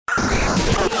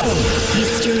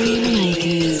History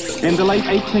Makers. In the late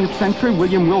 18th century,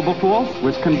 William Wilberforce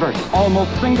was converted.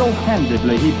 Almost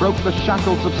single-handedly, he broke the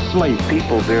shackles of slavery.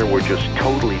 People there were just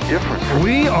totally different.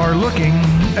 We are looking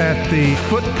at the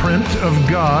footprint of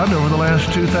God over the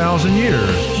last 2,000 years.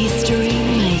 History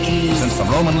Makers. Since the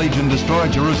Roman legion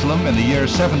destroyed Jerusalem in the year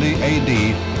 70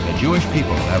 A.D., the Jewish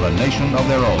people have a nation of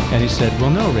their own. And he said, well,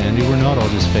 no, Randy, we're not all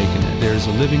just faking it. There's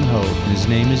a living hope, and his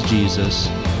name is Jesus.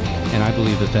 And I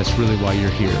believe that that's really why you're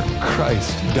here.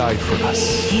 Christ died for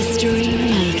us. History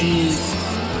Makers.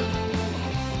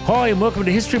 Hi and welcome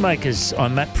to History Makers.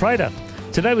 I'm Matt Prater.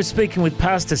 Today we're speaking with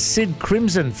Pastor Sid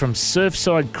Crimson from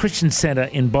Surfside Christian Centre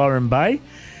in Byron Bay.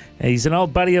 He's an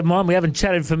old buddy of mine. We haven't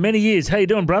chatted for many years. How you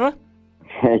doing, brother?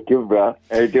 Hey, good, bro.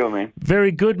 How you doing, man?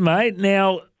 Very good, mate.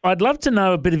 Now, I'd love to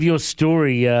know a bit of your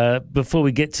story before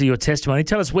we get to your testimony.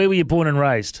 Tell us, where were you born and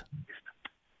raised?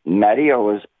 Matty, I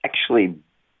was actually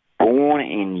born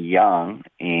in Young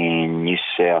in New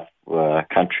South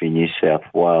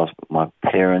Wales, but my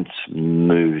parents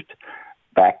moved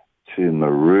back to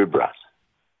Maroubra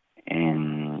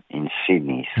in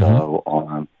Sydney, so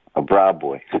I'm a bra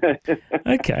boy.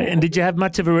 Okay, and did you have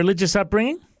much of a religious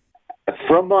upbringing?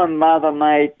 From my mother,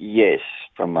 mate, yes.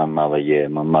 From my mother, yeah.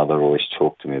 My mother always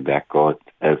talked to me about God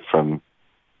ever since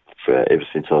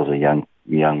I was a young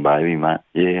baby, mate,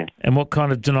 yeah. And what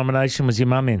kind of denomination was your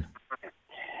mum in?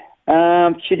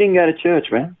 She didn't go to church,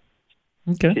 man.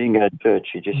 Okay. She didn't go to church.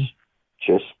 She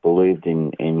just believed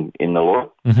in the Lord,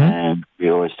 and she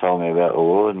always told me about the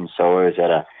Lord, and so I always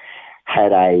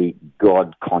had a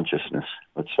God consciousness,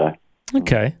 let's say.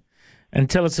 Okay. And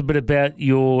tell us a bit about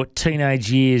your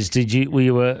teenage years. Were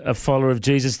you a follower of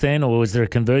Jesus then, or was there a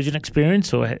conversion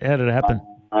experience, or how did it happen?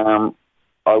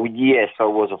 Yes, I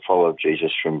was a follower of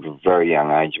Jesus from a very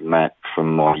young age, Matt.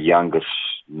 From my youngest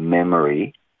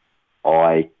memory,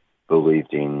 I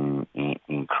believed in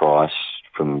Christ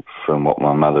from what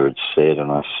my mother had said,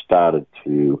 and I started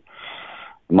to.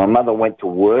 My mother went to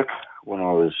work when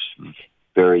I was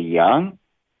very young,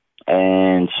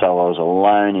 and so I was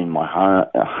alone in my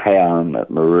home at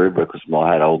Maroubra because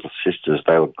I had older sisters.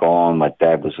 They were gone. My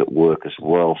dad was at work as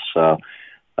well, so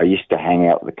I used to hang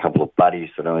out with a couple of buddies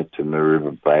that I went to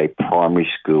Maroubra Bay Primary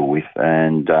School with,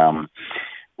 and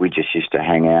we just used to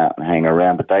hang out and hang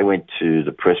around. But they went to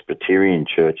the Presbyterian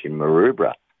Church in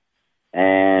Maroubra,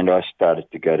 and I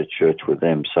started to go to church with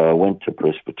them. So I went to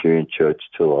Presbyterian Church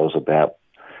till I was about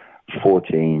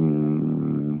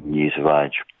 14 years of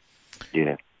age.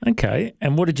 Yeah. Okay.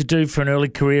 And what did you do for an early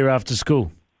career after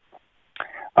school?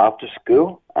 After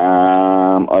school,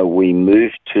 we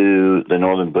moved to the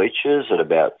Northern Beaches at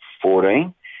about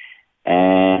 14,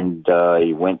 and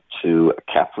I went to a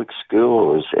Catholic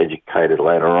school. I was educated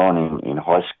later on in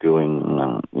high school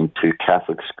in two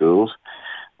Catholic schools.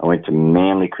 I went to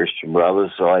Manly Christian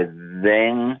Brothers. I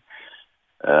then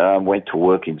went to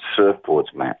work in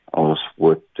surfboards, Matt. I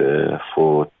worked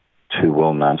for two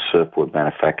well-known surfboard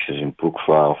manufacturers in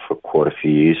Brookvale for quite a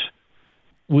few years.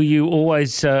 Were you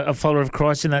always a follower of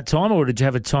Christ in that time, or did you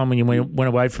have a time when you went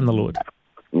away from the Lord?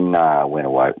 No, I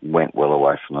went well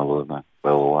away from the Lord, mate.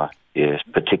 Well away, yes,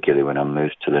 particularly when I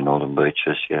moved to the Northern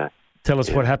Beaches, yeah. Tell us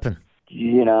what happened.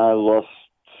 I lost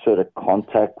sort of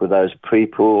contact with those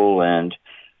people, and,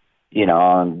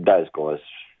 those guys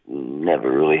never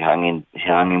really hung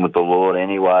in with the Lord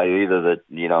anyway either. That,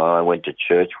 I went to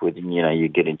church with, you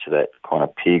get into that kind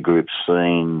of peer group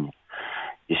scene.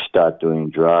 You start doing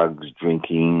drugs,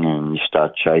 drinking, and you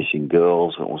start chasing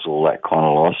girls. It was all that kind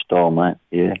of lifestyle, mate.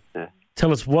 Yeah.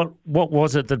 Tell us, what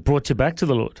was it that brought you back to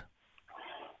the Lord?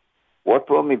 What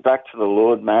brought me back to the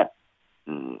Lord, Matt,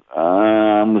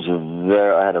 I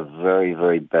had a very,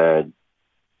 very bad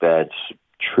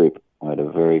trip. I had a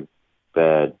very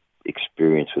bad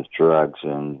experience with drugs,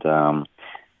 and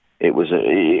it was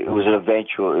an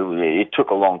eventual. It took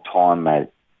a long time, mate.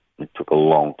 It took a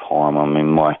long time. I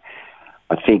mean,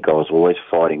 I think I was always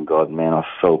fighting God, man.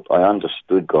 I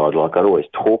understood God. Like, I'd always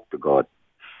talk to God.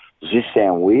 Does this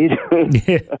sound weird?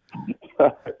 Yeah.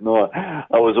 No,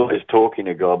 I was always talking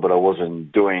to God, but I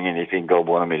wasn't doing anything God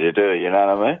wanted me to do, you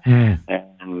know what I mean?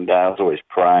 And I was always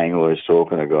praying, always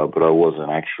talking to God, but I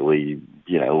wasn't actually,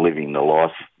 living the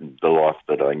life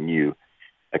that I knew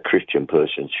a Christian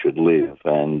person should live.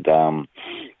 And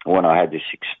when I had this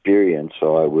experience,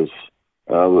 it was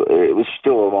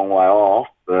still a long way off,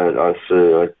 but I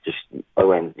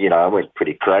went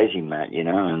pretty crazy, Matt,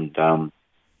 and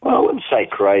I wouldn't say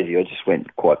crazy. I just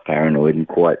went quite paranoid and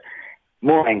quite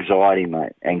more anxiety,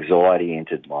 mate. Anxiety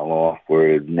entered my life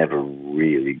where it had never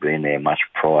really been there much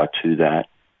prior to that.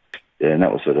 Yeah, and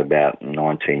that was at about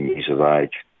 19 years of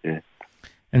age. Yeah.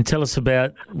 And tell us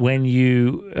about when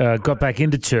you got back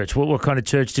into church. What kind of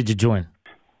church did you join?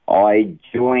 I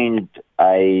joined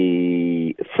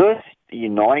a First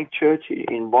Uniting Church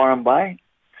in Byron Bay,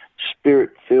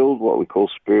 Spirit-filled, what we call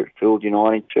Spirit-filled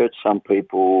Uniting Church. Some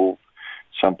people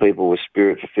were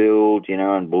Spirit-filled,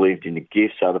 and believed in the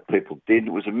gifts. Other people did.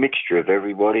 It was a mixture of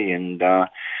everybody, and I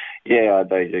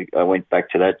went back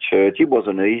to that church. It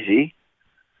wasn't easy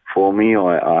for me.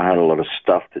 I had a lot of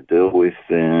stuff to deal with,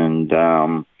 and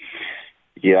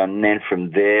and then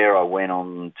from there I went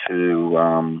on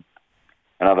to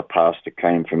another pastor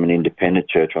came from an independent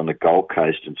church on the Gold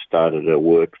Coast and started to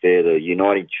work there. The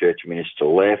Uniting Church minister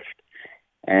left,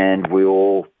 and we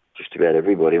all, just about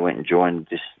everybody, went and joined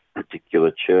this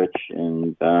particular church.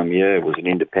 And it was an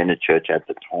independent church at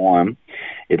the time.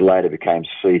 It later became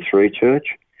C3 Church,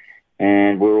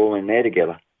 and we're all in there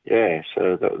together. Yeah,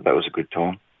 so that was a good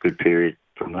time, good period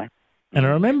for me. And I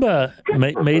remember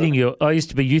meeting you. I used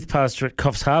to be youth pastor at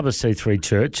Coffs Harbour C3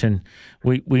 Church, and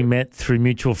we met through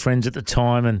mutual friends at the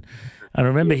time. And I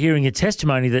remember hearing your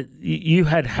testimony that you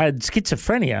had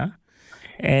schizophrenia,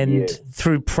 and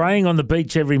through praying on the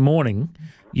beach every morning,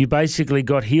 you basically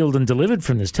got healed and delivered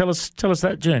from this. Tell us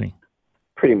that journey.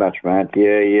 Pretty much, mate.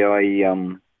 Yeah.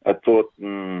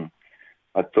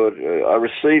 I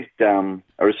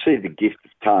received the gift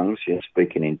of tongues,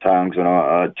 speaking in tongues, and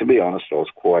I to be honest, I was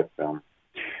quite.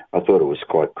 I thought it was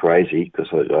quite crazy because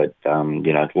a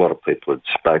lot of people had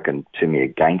spoken to me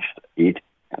against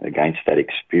that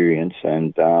experience,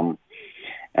 and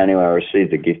anyway, I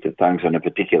received the gift of tongues, and a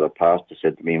particular pastor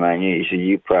said to me, "Man,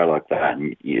 you pray like that,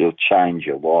 and it'll change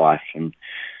your life." And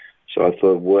so I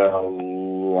thought,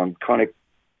 well, I'm kind of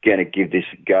going to give this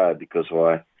a go because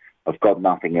I've got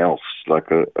nothing else.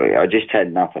 I just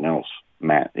had nothing else,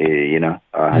 Matt.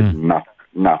 I had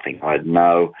nothing. I had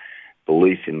no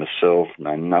belief in myself,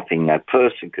 nothing. That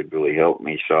person could really help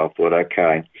me. So I thought,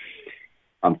 okay,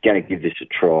 I'm going to give this a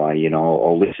try.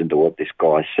 I'll listen to what this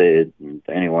guy said. And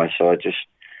anyway, so I just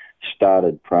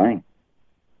started praying,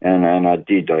 and I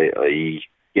did. I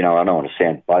don't want to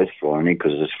sound boastful or anything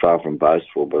because it's far from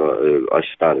boastful, but I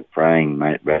started praying,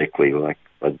 mate, radically, like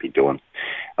I'd be doing.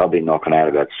 I'll be knocking out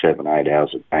about 7-8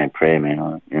 hours a day in prayer,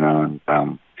 man.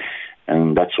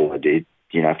 And that's all I did,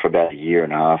 for about 1.5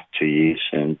 years, 2 years.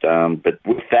 And but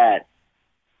with that,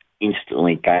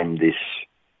 instantly came this.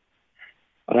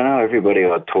 I don't know. Everybody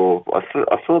I talk, I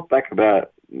thought back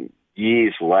about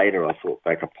years later. I thought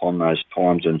back upon those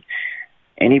times, and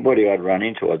anybody I'd run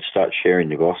into, I'd start sharing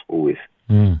the gospel with.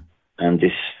 And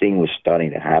this thing was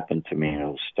starting to happen to me, and it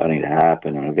was starting to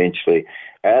happen. And eventually,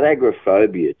 I had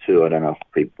agoraphobia too. I don't know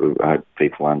if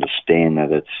people understand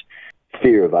that it's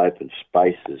fear of open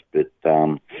spaces, but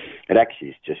it actually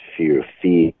is just fear.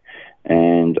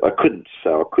 And I couldn't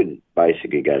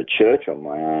basically go to church on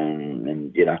my own,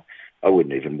 and I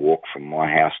wouldn't even walk from my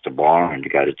house to Byron to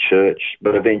go to church.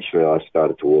 But eventually, I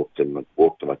started to walk to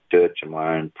my church on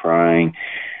my own, praying.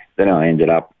 Then I ended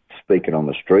up speaking on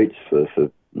the streets for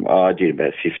I did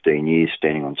about 15 years,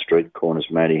 standing on street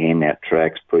corners, Matty, handing out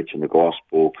tracts, preaching the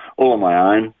gospel, all on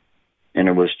my own. And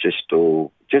it was just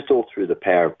all through the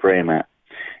power of prayer, Matt.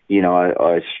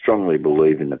 I strongly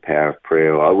believe in the power of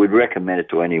prayer. I would recommend it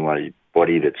to anybody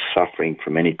that's suffering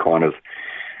from any kind of,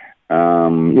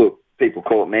 look, people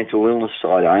call it mental illness.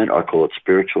 I don't. I call it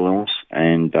spiritual illness.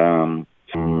 And,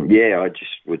 I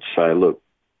just would say, look,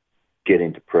 get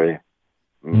into prayer.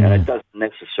 And it doesn't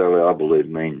necessarily, I believe,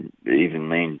 mean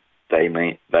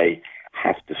they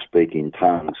have to speak in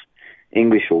tongues.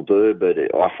 English will do, but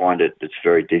I find it's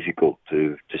very difficult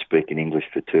to speak in English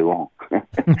for too long.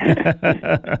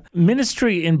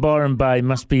 Ministry in Byron Bay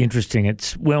must be interesting.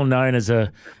 It's well known as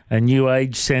a New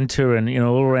Age centre, and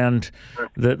all around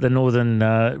the northern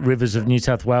rivers of New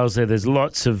South Wales. There's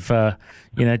lots of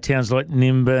towns like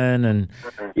Nimbin, and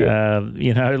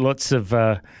lots of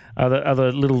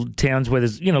other little towns where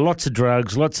there's lots of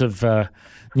drugs, lots of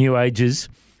New Ages.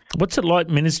 What's it like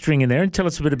ministering in there? And tell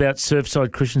us a bit about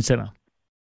Surfside Christian Centre.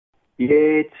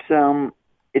 Yeah,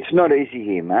 it's not easy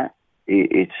here, Matt.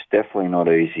 It's definitely not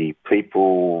easy.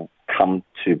 People come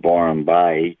to Byron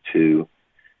Bay to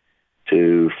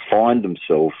find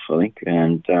themselves, I think,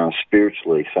 and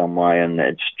spiritually some way. And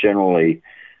it's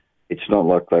not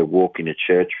like they walk into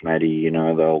church, Matty.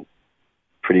 They'll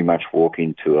pretty much walk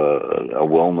into a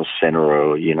wellness centre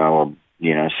or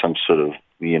some sort of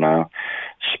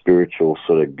spiritual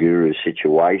sort of guru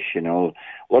situation. A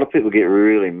lot of people get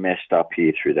really messed up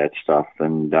here through that stuff,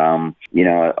 and I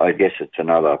guess it's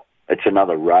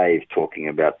another rave talking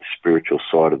about the spiritual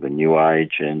side of the New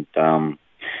Age. And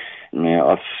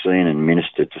I've seen and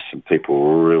ministered to some people who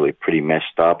are really pretty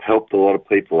messed up. Helped a lot of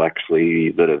people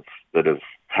actually that have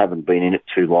haven't been in it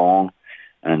too long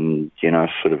and,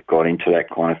 sort of got into that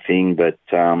kind of thing. But,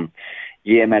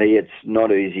 yeah, Matty, it's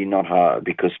not easy, not hard,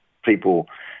 because people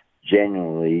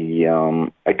genuinely,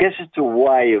 I guess it's a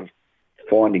way of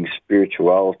finding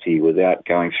spirituality without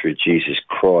going through Jesus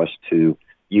Christ, who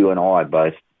you and I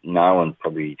both know, and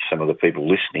probably some of the people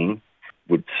listening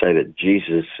would say that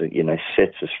Jesus,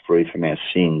 sets us free from our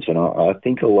sins. And I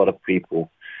think a lot of people,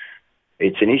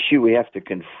 it's an issue we have to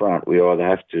confront. We either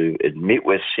have to admit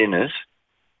we're sinners,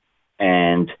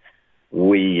 and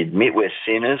we admit we're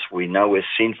sinners, we know we're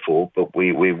sinful, but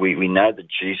we know that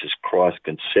Jesus Christ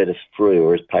can set us free,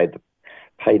 or has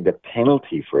paid the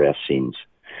penalty for our sins.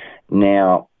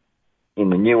 Now,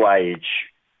 in the New Age,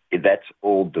 that's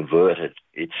all diverted.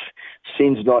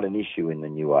 Sin's not an issue in the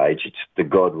New Age. It's the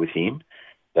God within.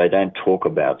 They don't talk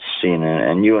about sin,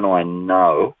 and you and I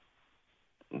know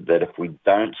that if we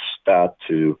don't start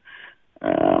to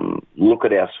look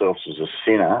at ourselves as a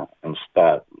sinner and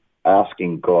start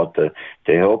asking God to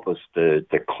help us to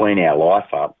clean our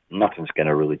life up, nothing's going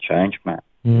to really change, Matt.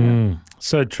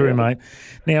 So true, mate.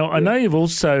 Now, I know you've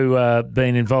also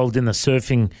been involved in the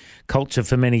surfing culture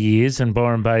for many years, and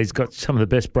Byron Bay's got some of the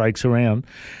best breaks around.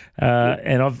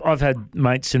 And I've had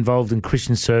mates involved in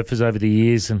Christian surfers over the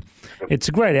years, and it's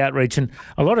a great outreach. And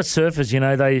a lot of surfers,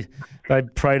 they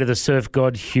pray to the surf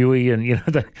god Huey, and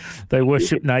they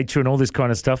worship nature and all this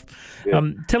kind of stuff.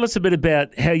 Tell us a bit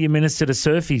about how you minister to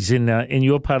surfies in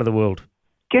your part of the world.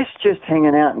 Guess just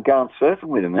hanging out and going surfing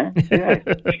with them, man. Yeah,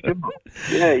 sure.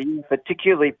 Yeah,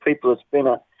 particularly people. It's been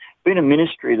a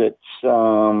ministry that's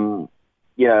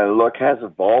has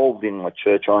evolved in my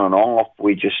church on and off.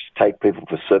 We just take people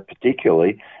for surf,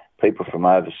 particularly people from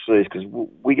overseas, because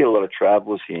we get a lot of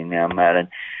travellers here now, Matt. And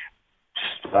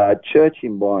church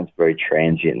in Byron's very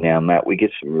transient now, Matt. We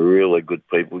get some really good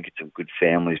people. We get some good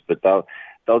families, but they'll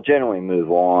generally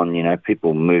move on.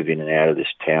 People move in and out of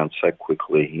this town so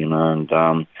quickly, and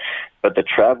but the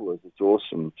travellers, it's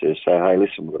awesome to say, hey,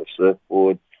 listen, we've got a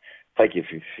surfboard, take you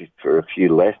for a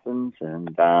few lessons,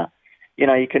 and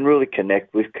you can really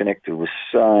connect. We've connected with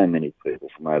so many people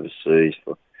from overseas.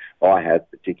 I have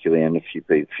particularly, and a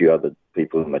few other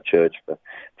people in my church for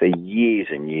years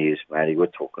and years, Matty. I'm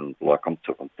talking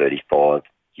 35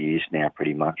 years now,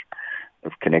 pretty much,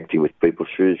 of connecting with people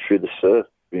through the surf.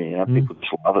 People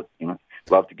just love it.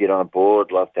 Love to get on a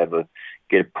board, love to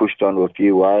get pushed onto a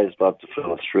few waves, love to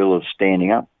feel the thrill of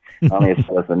standing up. Only a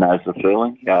surfer knows the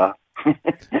feeling. Yeah.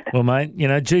 Well, mate,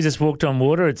 Jesus walked on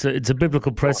water. It's a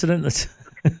biblical precedent. That's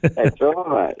right,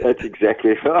 mate. That's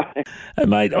exactly right. Hey,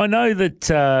 mate, I know that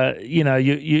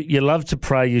you love to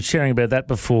pray. You're sharing about that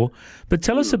before, but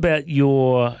tell us about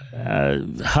your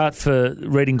heart for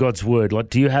reading God's Word. Like,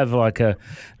 do you have like a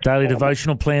daily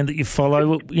devotional plan that you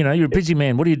follow? You're a busy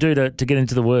man. What do you do to get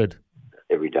into the Word?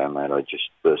 Every day, mate. I just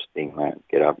first thing, mate,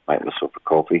 get up, make myself a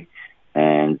coffee,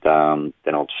 and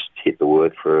then I'll just hit the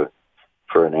Word for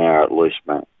an hour at least,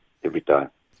 mate, every day,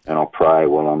 and I'll pray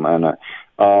while I'm in it.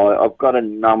 I've got a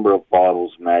number of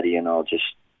Bibles, Matty, and I'll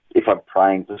just, if I'm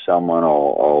praying for someone,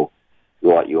 I'll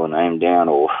write your name down,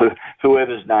 or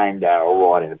whoever's name down, I'll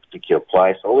write in a particular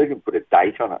place. I'll even put a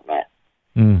date on it, Matt.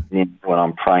 And then when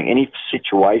I'm praying, any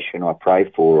situation I pray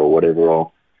for or whatever,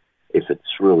 if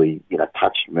it's really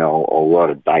touched me, I'll write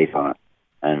a date on it,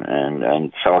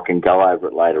 and so I can go over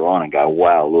it later on and go,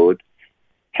 wow, Lord,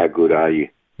 how good are you?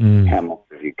 How much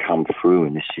have you come through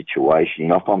in this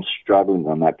situation? If I'm struggling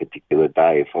on that particular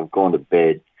day, if I've gone to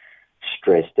bed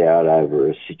stressed out over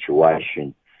a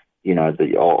situation,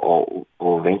 that I'll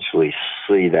eventually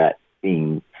see that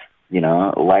thing,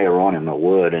 later on in the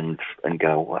Word and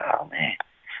go, wow, man,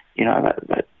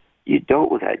 that you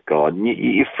dealt with that, God, and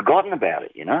you've forgotten about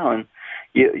it, and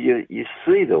you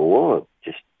see the Lord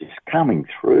just coming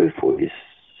through for you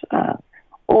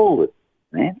all the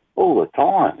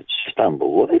time. It's just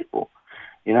unbelievable.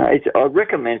 I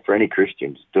recommend for any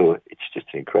Christian to do it. It's just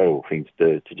an incredible thing to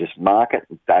do, to just mark it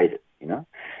and date it,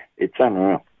 It's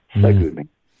unreal. So good, man.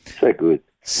 So good.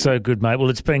 So good, mate. Well,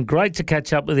 it's been great to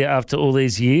catch up with you after all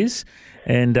these years.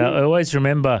 And I always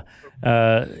remember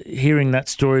hearing that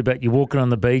story about you walking on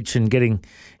the beach and getting,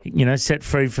 set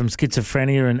free from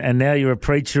schizophrenia. And now you're a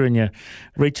preacher and you're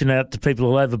reaching out to people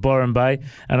all over Byron Bay.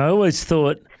 And I always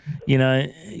thought,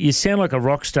 you sound like a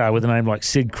rock star with a name like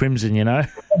Sid Crimson, Everyone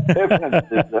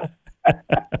says that.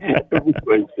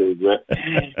 Everybody says that.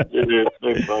 It's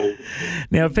so funny.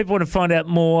 Now, if people want to find out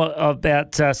more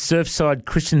about Surfside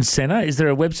Christian Centre, is there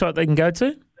a website they can go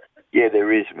to? Yeah,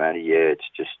 there is, Matty. Yeah, it's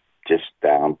just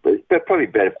but probably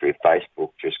better for your Facebook.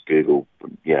 Just Google,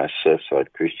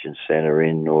 Surfside Christian Centre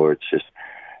or it's just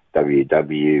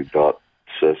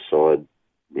www.surfside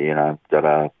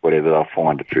whatever, they'll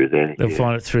find it through there. They'll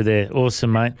find it through there.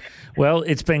 Awesome, mate. Well,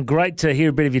 it's been great to hear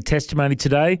a bit of your testimony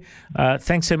today.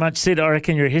 Thanks so much, Sid. I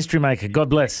reckon you're a history maker. God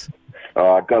bless.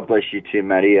 God bless you too,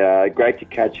 Matty. Great to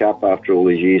catch up after all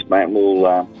these years, mate.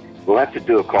 We'll have to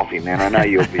do a coffee, man. I know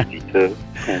you're busy too,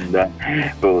 and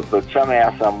but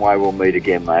somehow, some way, we'll meet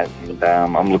again, mate. And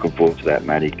I'm looking forward to that,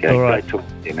 Matty. All right. Great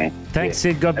talking to you, man. Thanks,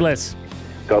 Sid. God bless.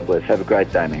 God bless. Have a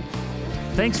great day, man.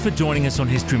 Thanks for joining us on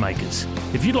History Makers.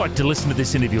 If you'd like to listen to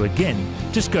this interview again,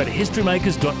 just go to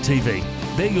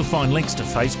historymakers.tv. There you'll find links to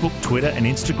Facebook, Twitter and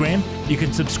Instagram. You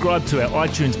can subscribe to our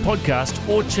iTunes podcast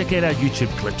or check out our YouTube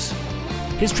clips.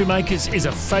 History Makers is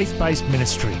a faith-based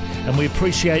ministry and we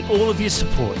appreciate all of your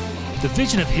support. The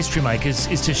vision of History Makers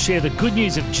is to share the good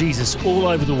news of Jesus all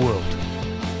over the world.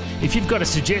 If you've got a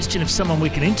suggestion of someone we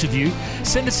can interview,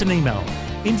 send us an email,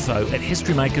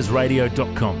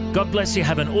 info@historymakersradio.com. God bless you.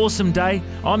 Have an awesome day.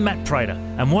 I'm Matt Prater,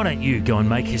 and why don't you go and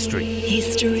make history?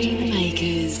 History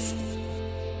Makers.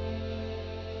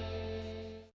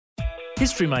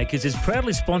 History Makers is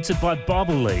proudly sponsored by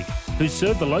Bible League, who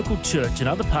serve the local church and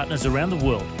other partners around the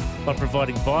world by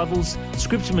providing Bibles,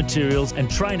 scripture materials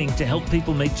and training to help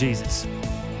people meet Jesus.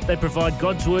 They provide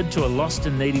God's Word to a lost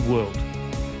and needy world.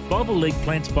 Bible League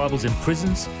plants Bibles in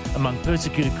prisons, among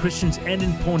persecuted Christians and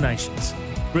in poor nations,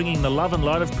 bringing the love and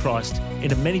light of Christ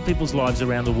into many people's lives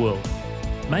around the world.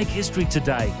 Make history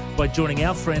today by joining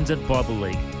our friends at Bible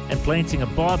League and planting a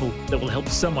Bible that will help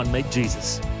someone meet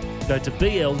Jesus. Go to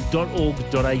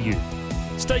bl.org.au.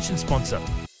 Station sponsor,